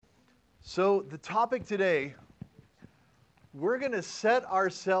So the topic today, we're going to set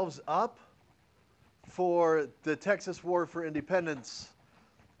ourselves up for the Texas War for Independence,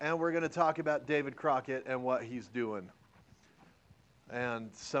 and we're going to talk about David Crockett and what he's doing and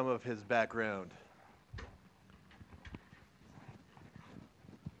some of his background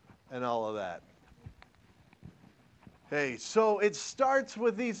and all of that. Hey, so it starts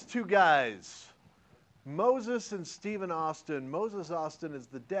with these two guys, Moses and Stephen Austin. Moses Austin is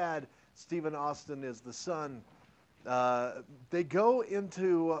the dad. Stephen Austin is the son. They go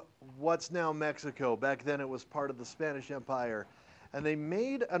into what's now Mexico. Back then it was part of the Spanish Empire. And they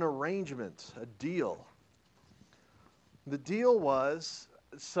made an arrangement, a deal. The deal was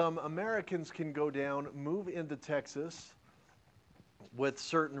some Americans can go down, move into Texas with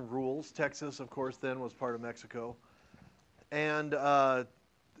certain rules. Texas, of course, then was part of Mexico. And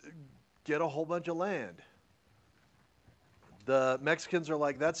get a whole bunch of land. The Mexicans are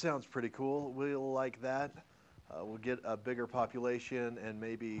like, that sounds pretty cool. We'll like that. We'll get a bigger population and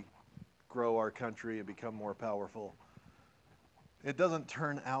maybe grow our country and become more powerful. It doesn't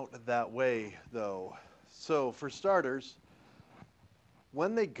turn out that way, though. So, for starters,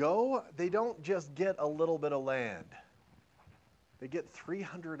 when they go, they don't just get a little bit of land. They get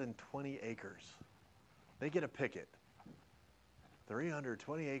 320 acres. They get a picket.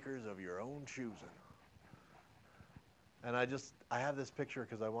 320 acres of your own choosing. And I have this picture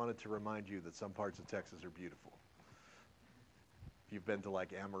because I wanted to remind you that some parts of Texas are beautiful. If you've been to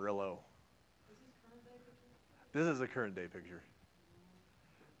like Amarillo. This is a current day picture.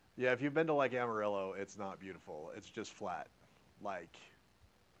 Yeah, if you've been to like Amarillo, it's not beautiful. It's just flat, like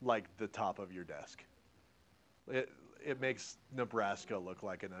the top of your desk. It makes Nebraska look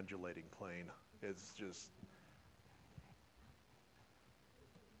like an undulating plain. It's just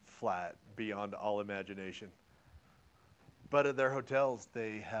flat beyond all imagination. But at their hotels,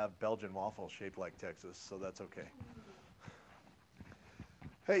 they have Belgian waffles shaped like Texas, so that's okay.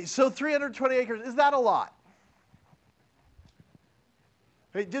 Hey, so 320 acres, is that a lot?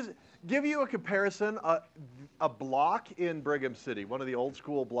 Hey, just give you a comparison, a block in Brigham City, one of the old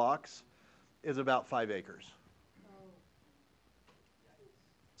school blocks, is about 5 acres.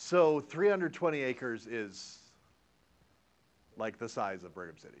 So 320 acres is like the size of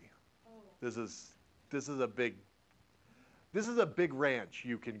Brigham City. This is a big ranch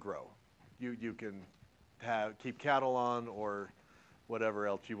you can grow. You can keep cattle on or whatever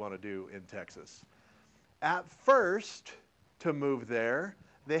else you want to do in Texas. At first, to move there,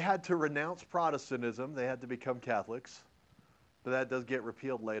 they had to renounce Protestantism. They had to become Catholics. But that does get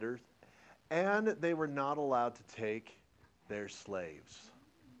repealed later. And they were not allowed to take their slaves.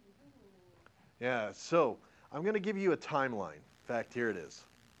 Yeah, so I'm going to give you a timeline. In fact, here it is.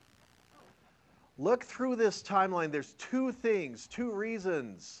 Look through this timeline. There's two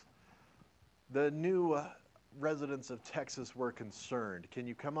reasons the new residents of Texas were concerned. Can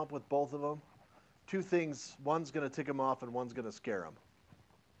you come up with both of them? Two things. One's going to tick them off and one's going to scare them.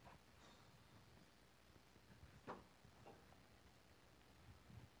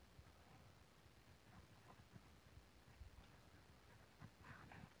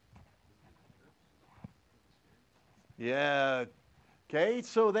 Yeah. Okay,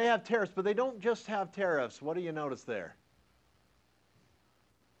 so they have tariffs, but they don't just have tariffs. What do you notice there?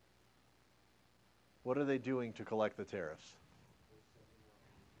 What are they doing to collect the tariffs?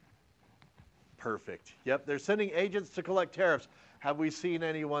 Perfect. Yep, they're sending agents to collect tariffs. Have we seen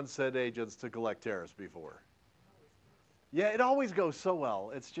anyone send agents to collect tariffs before? Yeah, it always goes so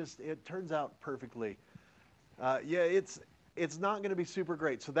well. It turns out perfectly. It's not going to be super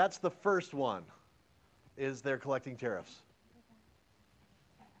great. So that's the first one, is they're collecting tariffs.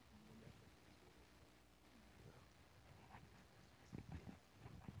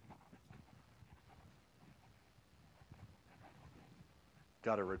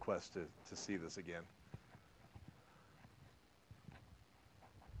 Got a request to see this again.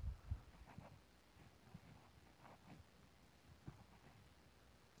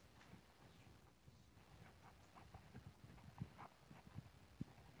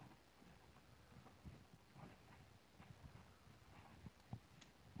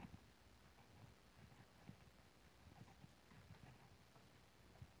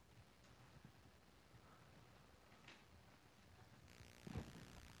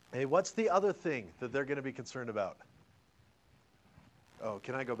 Hey, what's the other thing that they're going to be concerned about? Oh,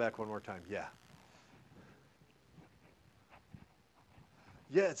 can I go back one more time? Yeah.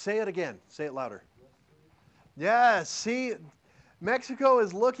 Yeah, say it again. Say it louder. Yeah, see, Mexico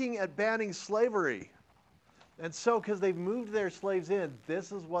is looking at banning slavery. And so, because they've moved their slaves in,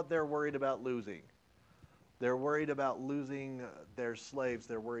 this is what they're worried about losing. They're worried about losing their slaves.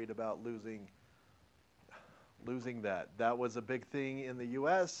 They're worried about losing that. That was a big thing in the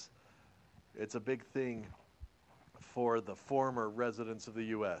U.S. It's a big thing for the former residents of the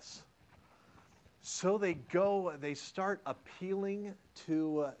U.S. So they start appealing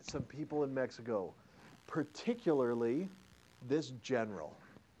to some people in Mexico, particularly this general.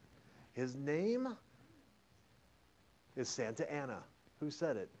 His name is Santa Anna. Who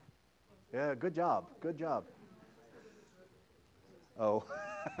said it? Yeah, good job. Good job. Oh.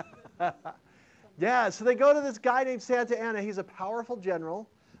 Yeah, so they go to this guy named Santa Anna. He's a powerful general.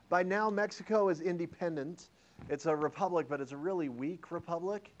 By now, Mexico is independent. It's a republic, but it's a really weak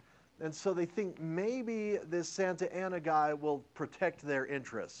republic. And so they think maybe this Santa Anna guy will protect their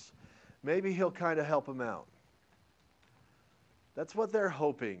interests. Maybe he'll kind of help them out. That's what they're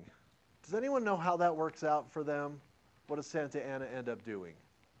hoping. Does anyone know how that works out for them? What does Santa Anna end up doing?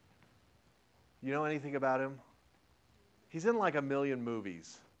 You know anything about him? He's in like 1 million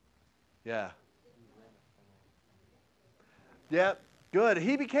movies. Yeah. Yep, good.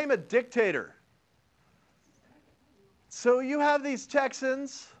 He became a dictator. So you have these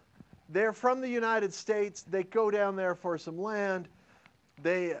Texans. They're from the United States. They go down there for some land.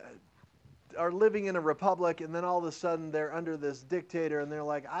 They are living in a republic, and then all of a sudden they're under this dictator, and they're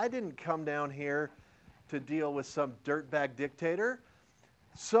like, I didn't come down here to deal with some dirtbag dictator.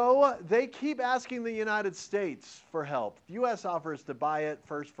 So they keep asking the United States for help. The U.S. offers to buy it,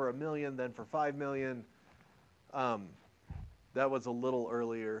 first for $1 million, then for $5 million. That was a little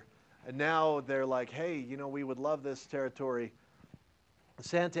earlier. And now they're like, hey, you know, we would love this territory.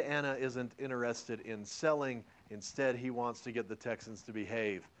 Santa Anna isn't interested in selling. Instead, he wants to get the Texans to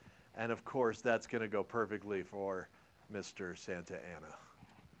behave. And of course, that's going to go perfectly for Mr. Santa Anna.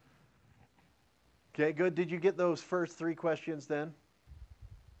 Okay, good. Did you get those first 3 questions then?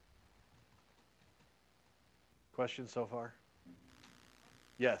 Questions so far?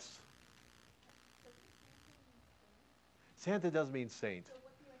 Yes. Santa does mean saint. So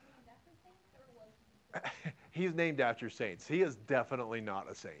was he named after saints, or was he? He's named after saints. He is definitely not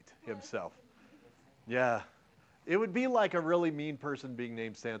a saint himself. Yeah. It would be like a really mean person being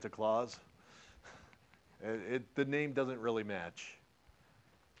named Santa Claus. The name doesn't really match.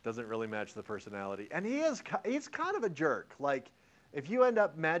 Doesn't really match the personality. And he's kind of a jerk. Like, if you end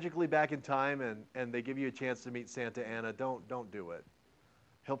up magically back in time and they give you a chance to meet Santa Anna, don't do it.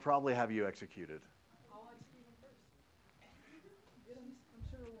 He'll probably have you executed. I'll execute him first. I'm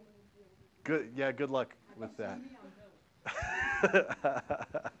sure a woman would be able to. Good. Yeah. Good luck with that.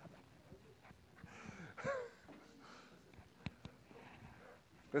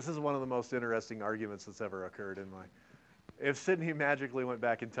 This is one of the most interesting arguments that's ever occurred in my. If Sydney magically went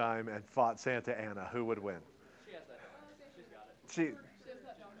back in time and fought Santa Anna, who would win? She has that. She's got it. She. She has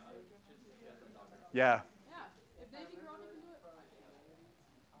that dog. Yeah. Yeah. If Davy Crockett can do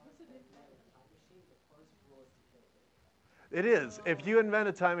it. It is. If you invent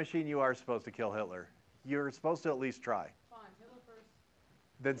a time machine, you are supposed to kill Hitler. You're supposed to at least try. Fine. Hitler first.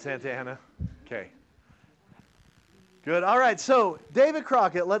 Then Santa Anna. Okay. Good. All right. So David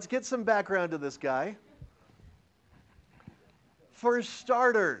Crockett. Let's get some background to this guy. For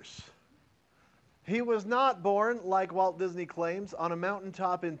starters, he was not born, like Walt Disney claims, on a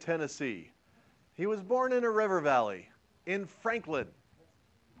mountaintop in Tennessee. He was born in a river valley in Franklin.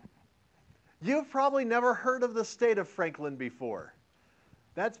 You've probably never heard of the state of Franklin before.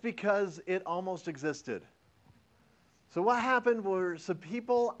 That's because it almost existed. So what happened were some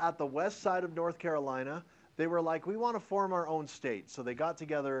people at the west side of North Carolina, they were like, we want to form our own state. So they got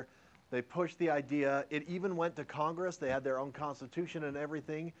together, they pushed the idea. It even went to Congress. They had their own constitution and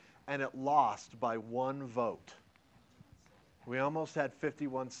everything, and it lost by 1 vote. We almost had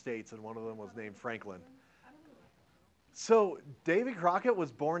 51 states, and one of them was named Franklin. So Davy Crockett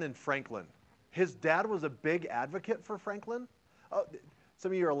was born in Franklin. His dad was a big advocate for Franklin. Oh,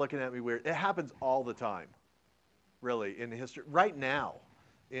 some of you are looking at me weird. It happens all the time, really, in history. Right now,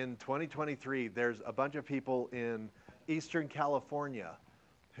 in 2023, there's a bunch of people in Eastern California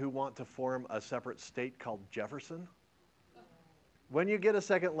who want to form a separate state called Jefferson. When you get a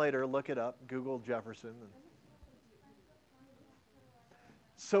second later, look it up. Google Jefferson.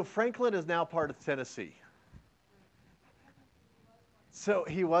 So Franklin is now part of Tennessee. So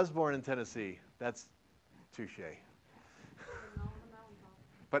he was born in Tennessee. That's touche.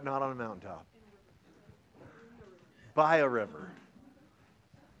 But not on a mountaintop. By a river.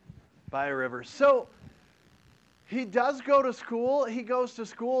 By a river. So he does go to school. He goes to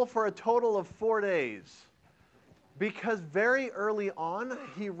school for a total of 4 days. Because very early on,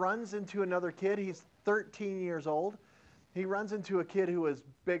 he runs into another kid. He's 13 years old. He runs into a kid who is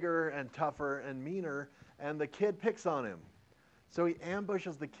bigger and tougher and meaner. and the kid picks on him. So he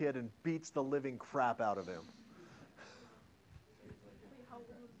ambushes the kid and beats the living crap out of him. Wait, how old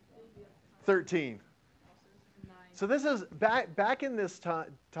was Davy at the time? 13. Nine. So this is back in this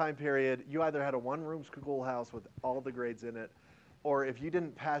time period, you either had a one-room schoolhouse with all the grades in it, or if you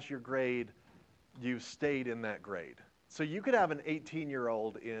didn't pass your grade, you stayed in that grade. So you could have an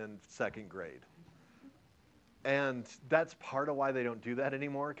 18-year-old in second grade. And that's part of why they don't do that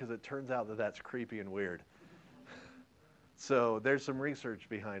anymore, because it turns out that that's creepy and weird. So there's some research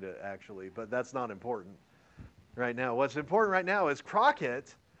behind it, actually, but that's not important right now. What's important right now is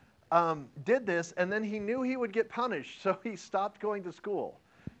Crockett did this, and then he knew he would get punished, so he stopped going to school.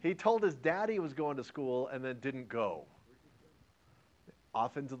 He told his dad he was going to school and then didn't go.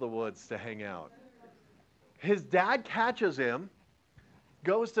 Off into the woods to hang out. His dad catches him,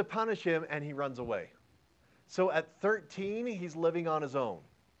 goes to punish him, and he runs away. So at 13, he's living on his own.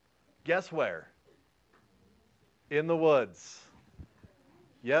 Guess where? In the woods.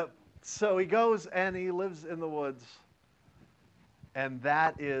 Yep. So he goes and he lives in the woods. And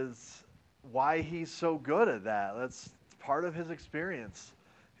that is why he's so good at that. That's part of his experience.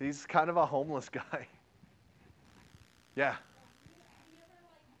 He's kind of a homeless guy. Yeah.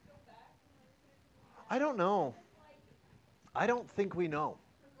 I don't know. I don't think we know.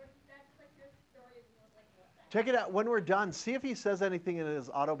 Check it out when we're done. See if he says anything in his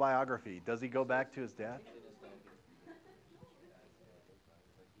autobiography. Does he go back to his dad?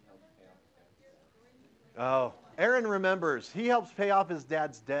 Oh, Aaron remembers. He helps pay off his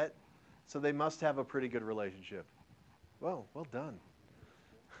dad's debt, so they must have a pretty good relationship. Well done.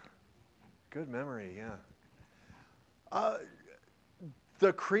 Good memory, yeah.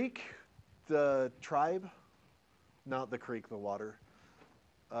 The Creek, the tribe, not the creek, the water.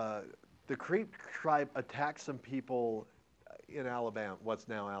 The Creek tribe attacked some people in Alabama, what's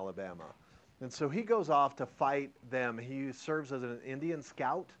now Alabama. And so he goes off to fight them. He serves as an Indian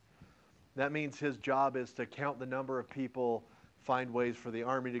scout. That means his job is to count the number of people, find ways for the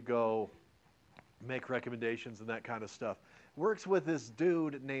army to go, make recommendations and that kind of stuff. Works with this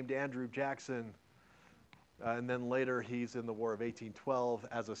dude named Andrew Jackson, and then later he's in the War of 1812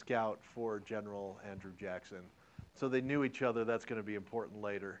 as a scout for General Andrew Jackson. So they knew each other. That's going to be important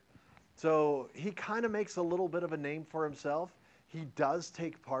later. So he kind of makes a little bit of a name for himself. He does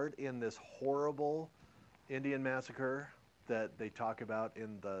take part in this horrible Indian massacre that they talk about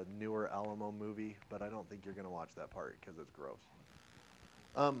in the newer Alamo movie, but I don't think you're going to watch that part because it's gross.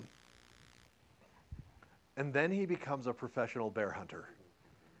 And then he becomes a professional bear hunter.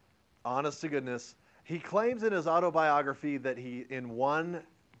 Honest to goodness. He claims in his autobiography that in one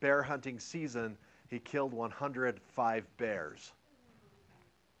bear hunting season, he killed 105 bears.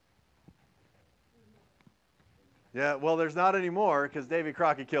 Yeah, well, there's not anymore because Davy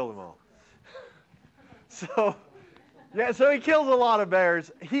Crockett killed them all. So he kills a lot of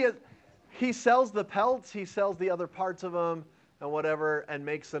bears. He sells the pelts, he sells the other parts of them and whatever, and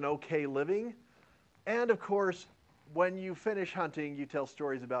makes an okay living. And of course, when you finish hunting, you tell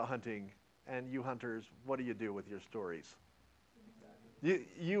stories about hunting. And you hunters, what do you do with your stories?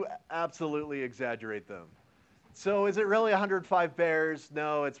 You absolutely exaggerate them. So is it really 105 bears?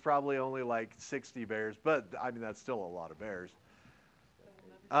 No, it's probably only like 60 bears, but I mean, that's still a lot of bears.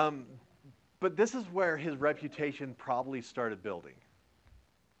 But this is where his reputation probably started building.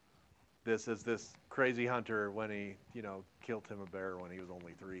 This is this crazy hunter when he, killed him a bear when he was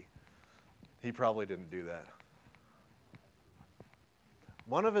only 3. He probably didn't do that.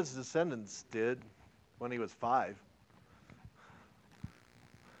 One of his descendants did when he was 5.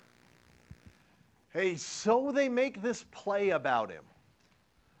 Hey, so they make this play about him.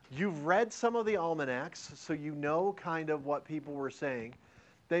 You've read some of the almanacs, so you know kind of what people were saying.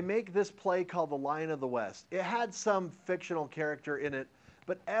 They make this play called The Lion of the West. It had some fictional character in it,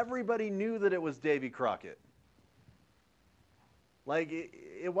 but everybody knew that it was Davy Crockett. Like,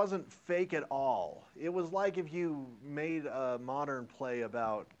 it wasn't fake at all. It was like if you made a modern play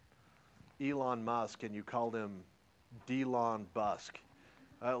about Elon Musk and you called him Delon Busk.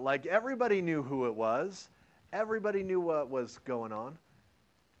 Like, everybody knew who it was. Everybody knew what was going on.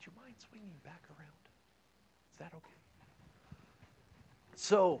 Would you mind swinging back around? Is that okay?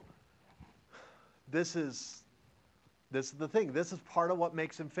 So, this is the thing. This is part of what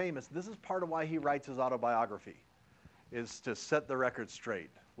makes him famous. This is part of why he writes his autobiography, is to set the record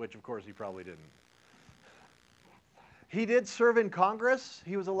straight, which, of course, he probably didn't. He did serve in Congress.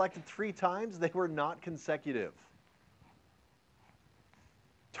 He was elected 3 times. They were not consecutive.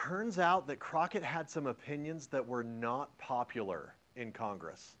 Turns out that Crockett had some opinions that were not popular in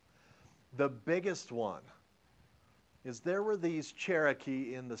Congress. The biggest one is there were these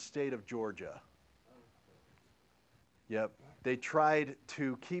Cherokee in the state of Georgia. Yep. They tried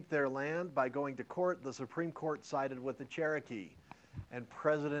to keep their land by going to court. The Supreme Court sided with the Cherokee. And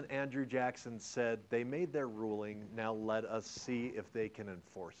President Andrew Jackson said, they made their ruling, now let us see if they can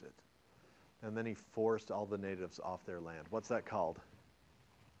enforce it. And then he forced all the natives off their land. What's that called?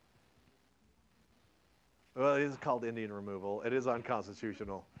 Well, it is called Indian removal. It is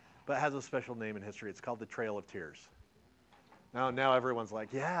unconstitutional, but it has a special name in history. It's called the Trail of Tears. Now everyone's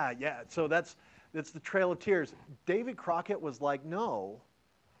like, yeah. So it's the Trail of Tears. David Crockett was like, no,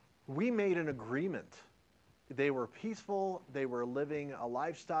 we made an agreement. They were peaceful. They were living a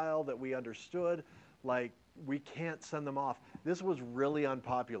lifestyle that we understood. Like, we can't send them off. This was really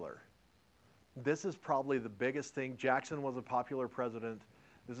unpopular. This is probably the biggest thing. Jackson was a popular president.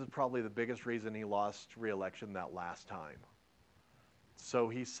 This is probably the biggest reason he lost re-election that last time. So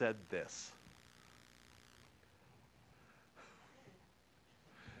he said this.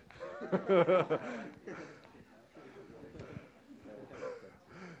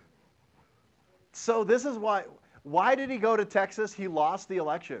 So this is why did he go to Texas? He lost the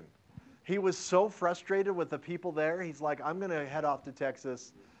election. He was so frustrated with the people there. He's like, I'm going to head off to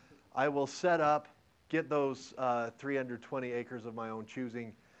Texas. I will set up, get those 320 acres of my own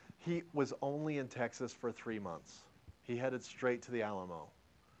choosing. He was only in Texas for 3 months. He headed straight to the Alamo.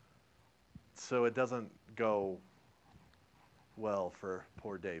 So it doesn't go well for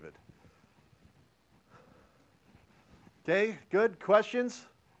poor David. Okay, good. Questions?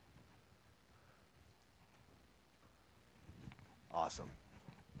 Awesome.